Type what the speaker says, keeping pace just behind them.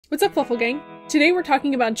What's up, Fluffle Gang? Today we're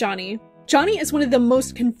talking about Johnny. Johnny is one of the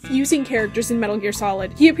most confusing characters in Metal Gear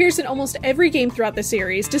Solid. He appears in almost every game throughout the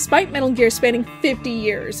series, despite Metal Gear spanning 50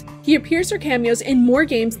 years. He appears or cameos in more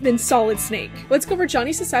games than Solid Snake. Let's go over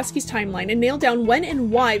Johnny Sasaki's timeline and nail down when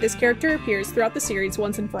and why this character appears throughout the series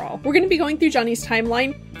once and for all. We're going to be going through Johnny's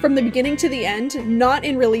timeline from the beginning to the end, not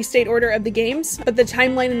in release date order of the games, but the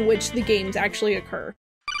timeline in which the games actually occur.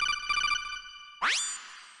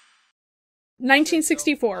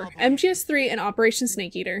 1964, MGS3 and Operation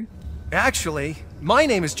Snake Eater. Actually, my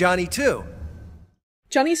name is Johnny too.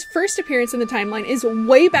 Johnny's first appearance in the timeline is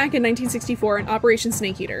way back in 1964 in Operation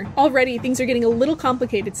Snake Eater. Already, things are getting a little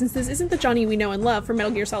complicated since this isn't the Johnny we know and love from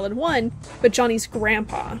Metal Gear Solid 1, but Johnny's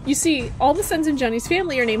grandpa. You see, all the sons in Johnny's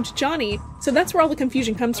family are named Johnny, so that's where all the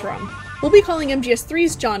confusion comes from. We'll be calling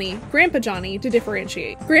MGS3's Johnny, Grandpa Johnny, to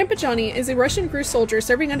differentiate. Grandpa Johnny is a Russian crew soldier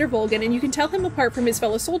serving under Volgin, and you can tell him apart from his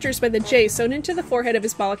fellow soldiers by the J sewn into the forehead of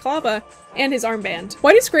his balaclava and his armband.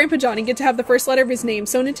 Why does Grandpa Johnny get to have the first letter of his name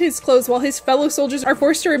sewn into his clothes while his fellow soldiers are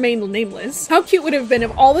forced to remain nameless? How cute would it have been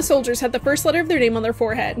if all the soldiers had the first letter of their name on their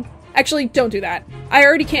forehead? Actually, don't do that. I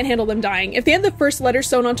already can't handle them dying. If they had the first letter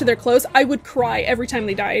sewn onto their clothes, I would cry every time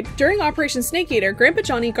they died. During Operation Snake Eater, Grandpa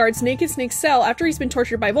Johnny guards Naked Snake's cell after he's been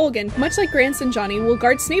tortured by Volgin, much like grandson Johnny will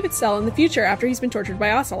guard Snape's cell in the future after he's been tortured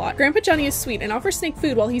by Ocelot. Grandpa Johnny is sweet and offers Snake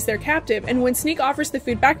food while he's their captive, and when Snake offers the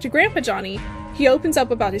food back to Grandpa Johnny, he opens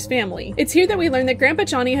up about his family. It's here that we learn that Grandpa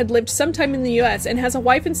Johnny had lived some time in the US and has a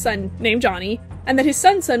wife and son named Johnny, and that his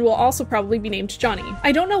son's son will also probably be named Johnny.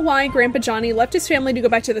 I don't know why Grandpa Johnny left his family to go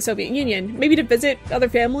back to the Soviet Union, maybe to visit other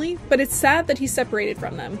family, but it's sad that he's separated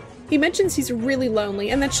from them. He mentions he's really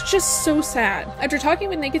lonely, and that's just so sad. After talking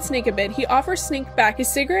with Naked Snake a bit, he offers Snake back his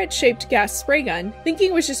cigarette-shaped gas spray gun, thinking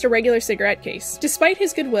it was just a regular cigarette case. Despite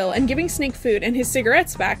his goodwill and giving Snake food and his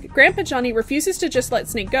cigarettes back, Grandpa Johnny refuses to just let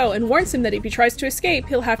Snake go and warns him that if he tries to escape,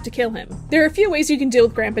 he'll have to kill him. There are a few ways you can deal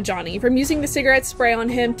with Grandpa Johnny, from using the cigarette spray on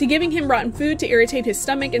him, to giving him rotten food to irritate his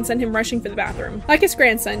stomach and send him rushing for the bathroom. Like his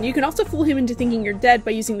grandson, you can also fool him into thinking you're dead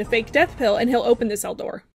by using the fake death pill and he'll open the cell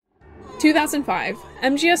door. 2005,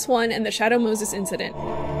 MGS1 and the Shadow Moses incident.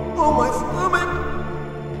 Oh, my stomach!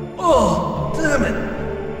 Oh, damn it!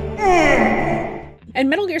 In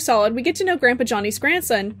Metal Gear Solid, we get to know Grandpa Johnny's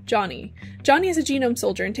grandson, Johnny. Johnny is a genome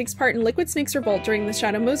soldier and takes part in Liquid Snake's revolt during the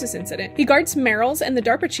Shadow Moses incident. He guards Meryl's and the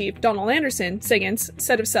DARPA chief, Donald Anderson, Sigint's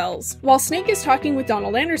set of cells. While Snake is talking with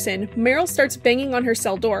Donald Anderson, Meryl starts banging on her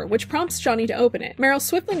cell door, which prompts Johnny to open it. Meryl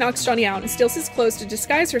swiftly knocks Johnny out and steals his clothes to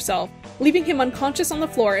disguise herself, leaving him unconscious on the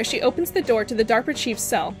floor as she opens the door to the DARPA chief's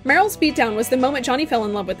cell. Meryl's beatdown was the moment Johnny fell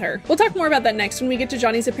in love with her. We'll talk more about that next when we get to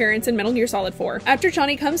Johnny's appearance in Metal Gear Solid 4. After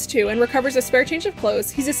Johnny comes to and recovers a spare change of clothes,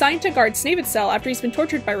 he's assigned to guard Snape's cell after he's been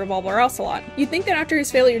tortured by Revolver Ocelot. You'd think that after his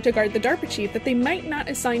failure to guard the DARPA chief that they might not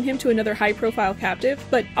assign him to another high-profile captive,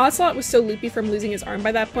 but Ocelot was so loopy from losing his arm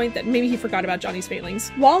by that point that maybe he forgot about Johnny's failings.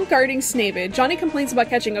 While guarding Snape, Johnny complains about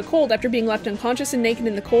catching a cold after being left unconscious and naked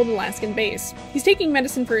in the cold Alaskan base. He's taking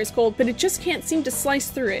medicine for his cold, but it just can't seem to slice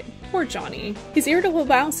through it. Poor Johnny. His irritable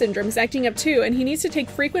bowel syndrome is acting up too, and he needs to take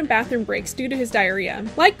frequent bathroom breaks due to his diarrhea.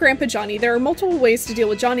 Like Grandpa Johnny, there are multiple ways to deal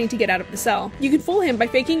with Johnny to get out of the cell. You can fool him by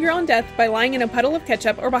faking your own death by lying in a puddle of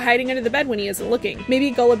ketchup or by hiding under the bed when he isn't looking.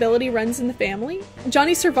 Maybe gullibility runs in the family?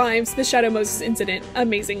 Johnny survives the Shadow Moses incident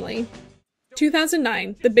amazingly.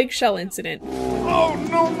 2009, the Big Shell incident. Oh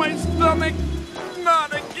no, my stomach!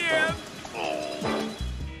 Not again!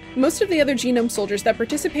 Most of the other genome soldiers that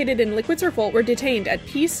participated in Liquid's revolt were detained at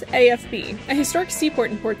Peace AFB, a historic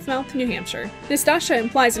seaport in Portsmouth, New Hampshire. Nastasha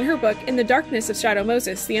implies in her book, In the Darkness of Shadow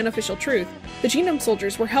Moses, The Unofficial Truth, the genome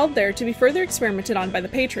soldiers were held there to be further experimented on by the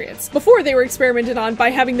Patriots, before they were experimented on by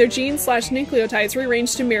having their genes/nucleotides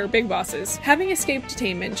rearranged to mirror Big Bosses. Having escaped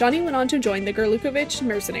detainment, Johnny went on to join the Gurlukovich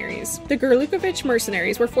mercenaries. The Gurlukovich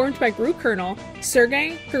mercenaries were formed by Gru Colonel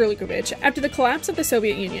Sergei Gurlukovich after the collapse of the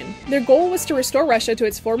Soviet Union. Their goal was to restore Russia to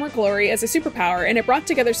its former glory as a superpower, and it brought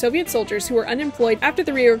together Soviet soldiers who were unemployed after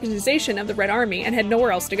the reorganization of the Red Army and had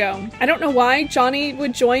nowhere else to go. I don't know why Johnny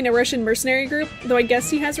would join a Russian mercenary group, though I guess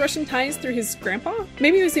he has Russian ties through his grandpa?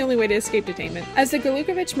 Maybe it was the only way to escape detainment. As the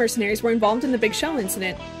Gurlukovich mercenaries were involved in the Big Shell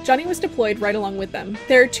incident, Johnny was deployed right along with them.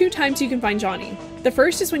 There are two times you can find Johnny. The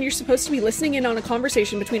first is when you're supposed to be listening in on a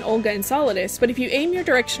conversation between Olga and Solidus, but if you aim your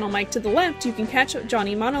directional mic to the left, you can catch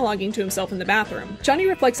Johnny monologuing to himself in the bathroom. Johnny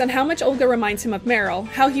reflects on how much Olga reminds him of Meryl,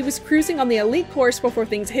 how he was cruising on the elite course before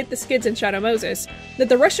things hit the skids in Shadow Moses, that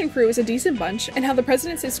the Russian crew is a decent bunch, and how the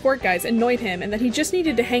president's escort guys annoyed him and that he just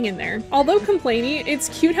needed to hang in there. Although complainy, it's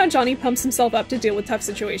cute how Johnny pumps himself up to deal with tough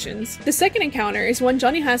situations. The second encounter is one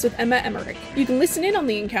Johnny has with Emma Emmerich. You can listen in on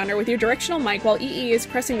the encounter with your directional mic while EE is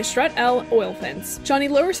pressing the Strut L oil fence. electronics. Johnny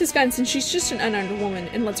lowers his gun since she's just an unarmed woman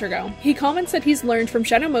and lets her go. He comments that he's learned from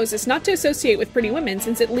Shadow Moses not to associate with pretty women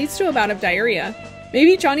since it leads to a bout of diarrhea.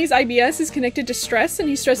 Maybe Johnny's IBS is connected to stress and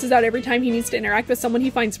he stresses out every time he needs to interact with someone he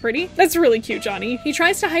finds pretty? That's really cute, Johnny. He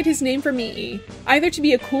tries to hide his name from EE, either to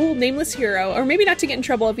be a cool, nameless hero, or maybe not to get in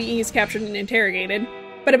trouble if EE is captured and interrogated.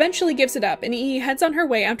 But eventually gives it up, and EE heads on her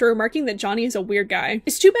way after remarking that Johnny is a weird guy.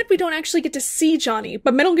 It's too bad we don't actually get to see Johnny,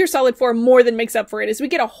 but Metal Gear Solid 4 more than makes up for it as we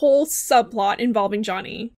get a whole subplot involving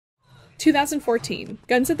Johnny. 2014,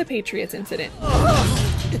 Guns at the Patriots incident.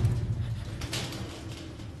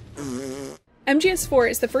 MGS4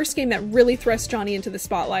 is the first game that really thrusts Johnny into the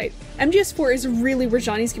spotlight. MGS4 is really where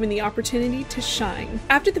Johnny's given the opportunity to shine.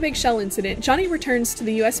 After the Big Shell incident, Johnny returns to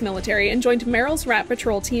the US military and joined Meryl's Rat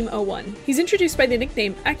Patrol Team 01. He's introduced by the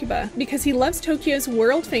nickname Akiba because he loves Tokyo's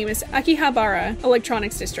world-famous Akihabara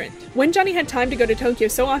electronics district. When Johnny had time to go to Tokyo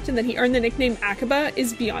so often that he earned the nickname Akiba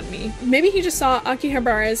is beyond me. Maybe he just saw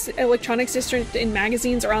Akihabara's electronics district in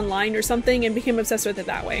magazines or online or something and became obsessed with it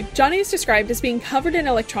that way. Johnny is described as being covered in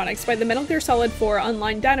electronics by the Metal Gear Solid 4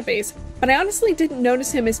 online database, but I honestly didn't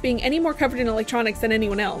notice him as being any more covered in electronics than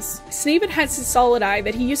anyone else. Snaven has his solid eye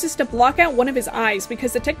that he uses to block out one of his eyes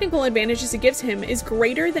because the technical advantages it gives him is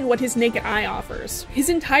greater than what his naked eye offers. His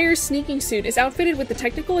entire sneaking suit is outfitted with the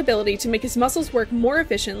technical ability to make his muscles work more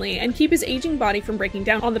efficiently and keep his aging body from breaking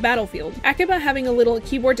down on the battlefield. Akiba having a little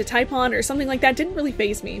keyboard to type on or something like that didn't really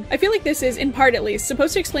faze me. I feel like this is, in part at least,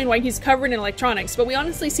 supposed to explain why he's covered in electronics, but we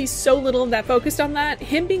honestly see so little of that focused on that.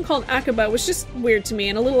 Him being called Akiba was just weird to me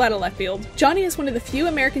and a little out of left field. Johnny is one of the few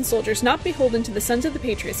American soldiers not beholden to the Sons of the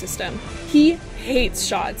Patriot system. He hates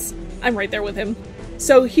shots. I'm right there with him.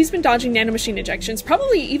 So he's been dodging nanomachine ejections,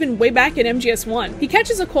 probably even way back in MGS1. He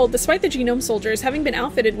catches a cold despite the genome soldiers having been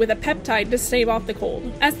outfitted with a peptide to stave off the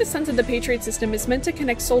cold. As the Sons of the Patriot system is meant to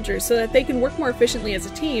connect soldiers so that they can work more efficiently as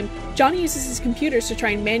a team, Johnny uses his computers to try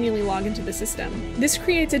and manually log into the system. This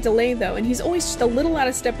creates a delay though, and he's always just a little out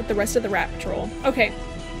of step with the rest of the Rat Patrol. Okay.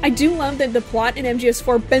 I do love that the plot in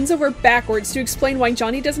MGS4 bends over backwards to explain why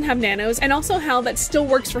Johnny doesn't have nanos, and also how that still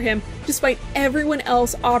works for him despite everyone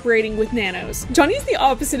else operating with nanos. Johnny's the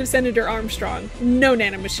opposite of Senator Armstrong. No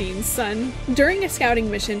nanomachines, son. During a scouting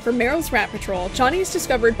mission for Meryl's Rat Patrol, Johnny is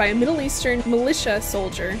discovered by a Middle Eastern militia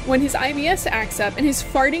soldier when his IBS acts up and his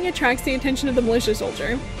farting attracts the attention of the militia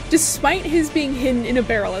soldier, despite his being hidden in a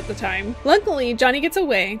barrel at the time. Luckily, Johnny gets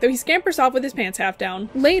away, though he scampers off with his pants half down.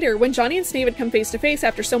 Later, when Johnny and Snaven come face to face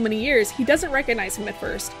after so many years, he doesn't recognize him at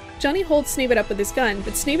first. Johnny holds Snaven up with his gun,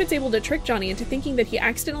 but Snaven's able to trick Johnny into thinking that he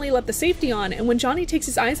accidentally left the safety on, and when Johnny takes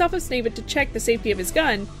his eyes off of Snaven to check the safety of his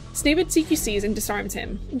gun, Snaven CQCs and disarms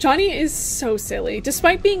him. Johnny is so silly.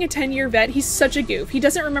 Despite being a 10-year vet, he's such a goof. He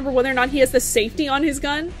doesn't remember whether or not he has the safety on his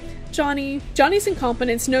gun. Johnny's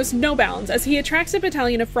incompetence knows no bounds as he attracts a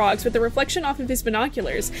battalion of frogs with the reflection off of his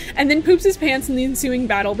binoculars, and then poops his pants in the ensuing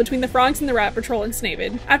battle between the frogs and the Rat Patrol and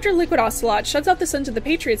Snaven. After Liquid Ocelot shuts out the Sons of the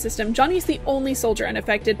Patriot system, Johnny's the only soldier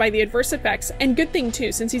unaffected by the adverse effects, and good thing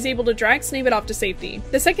too, since he's able to drag Snaven off to safety.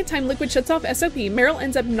 The second time Liquid shuts off SOP, Meryl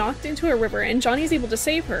ends up knocked into a river and Johnny is able to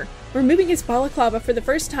save her, removing his balaclava for the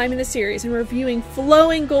first time in the series and reviewing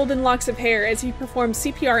flowing golden locks of hair as he performs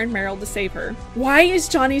CPR on Meryl to save her. Why is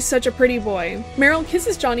Johnny such a pretty boy? Meryl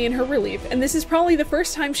kisses Johnny in her relief, and this is probably the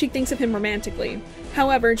first time she thinks of him romantically.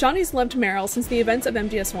 However, Johnny's loved Meryl since the events of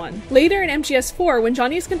MGS1. Later in MGS4, when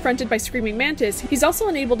Johnny is confronted by Screaming Mantis, he's also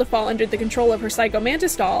unable to fall under the control of her Psycho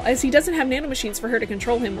Mantis doll, as he doesn't have nanomachines for her to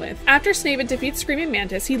control him with. After Snaven defeats Screaming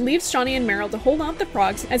Mantis, he leaves Johnny and Meryl to hold off the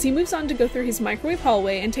frogs as he moves on to go through his microwave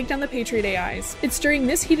hallway and take down the Patriot AIs. It's during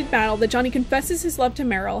this heated battle that Johnny confesses his love to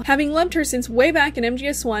Meryl, having loved her since way back in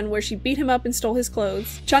MGS1 where she beat him up and stole his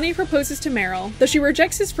clothes. Johnny proposes to Meryl, though she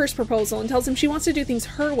rejects his first proposal and tells him she wants to do things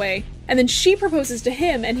her way, and then she proposes to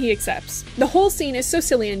him and he accepts. The whole scene is so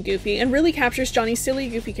silly and goofy and really captures Johnny's silly,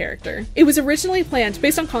 goofy character. It was originally planned,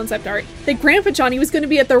 based on concept art, that Grandpa Johnny was going to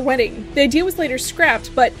be at their wedding. The idea was later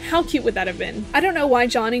scrapped, but how cute would that have been? I don't know why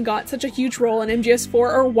Johnny got such a huge role in MGS4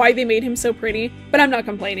 or why they made him so pretty, but I'm not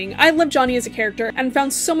complaining. I love Johnny as a character and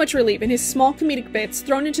found so much relief in his small comedic bits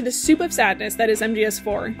thrown into the soup of sadness that is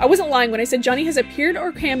MGS4. I wasn't lying when I said Johnny has appeared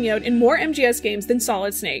or cameoed in more MGS games than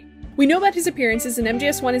Solid Snake. We know about his appearances in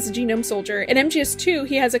MGS1 as a genome soldier, in MGS2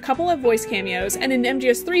 he has a couple of voice cameos, and in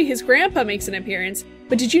MGS3 his grandpa makes an appearance,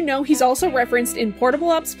 but did you know he's also referenced in Portable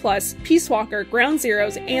Ops Plus, Peace Walker, Ground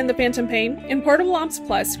Zeroes, and The Phantom Pain? In Portable Ops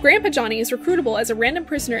Plus, Grandpa Johnny is recruitable as a random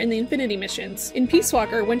prisoner in the Infinity missions. In Peace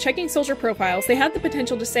Walker, when checking soldier profiles, they had the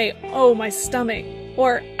potential to say, "Oh, my stomach."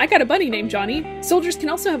 Or, I got a buddy named Johnny. Soldiers can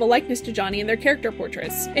also have a likeness to Johnny in their character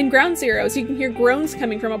portraits. In Ground Zeroes, you can hear groans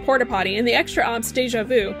coming from a porta potty in the extra ops Deja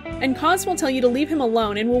Vu, and Cause will tell you to leave him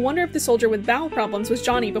alone and will wonder if the soldier with bowel problems was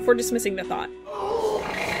Johnny before dismissing the thought.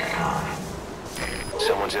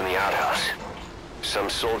 Someone's in the outhouse. Some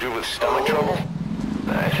soldier with stomach trouble?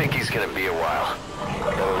 I think he's gonna be a while.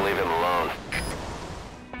 Better leave him alone.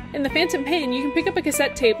 In the Phantom Pain, you can pick up a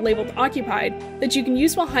cassette tape labeled Occupied that you can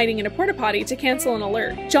use while hiding in a porta potty to cancel an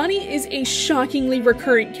alert. Johnny is a shockingly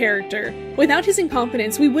recurrent character. Without his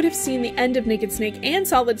incompetence, we would have seen the end of Naked Snake and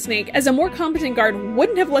Solid Snake, as a more competent guard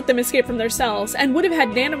wouldn't have let them escape from their cells and would have had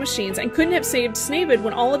nanomachines and couldn't have saved Snavid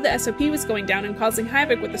when all of the SOP was going down and causing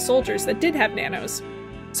havoc with the soldiers that did have nanos.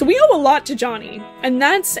 So we owe a lot to Johnny, and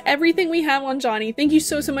that's everything we have on Johnny. Thank you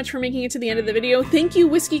so much for making it to the end of the video. Thank you,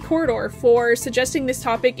 Whiskey Corridor, for suggesting this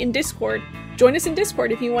topic in Discord. Join us in Discord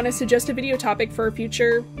if you want to suggest a video topic for a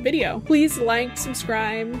future video. Please like,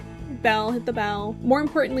 subscribe, hit the bell. More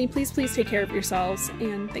importantly, please take care of yourselves,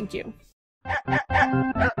 and thank you.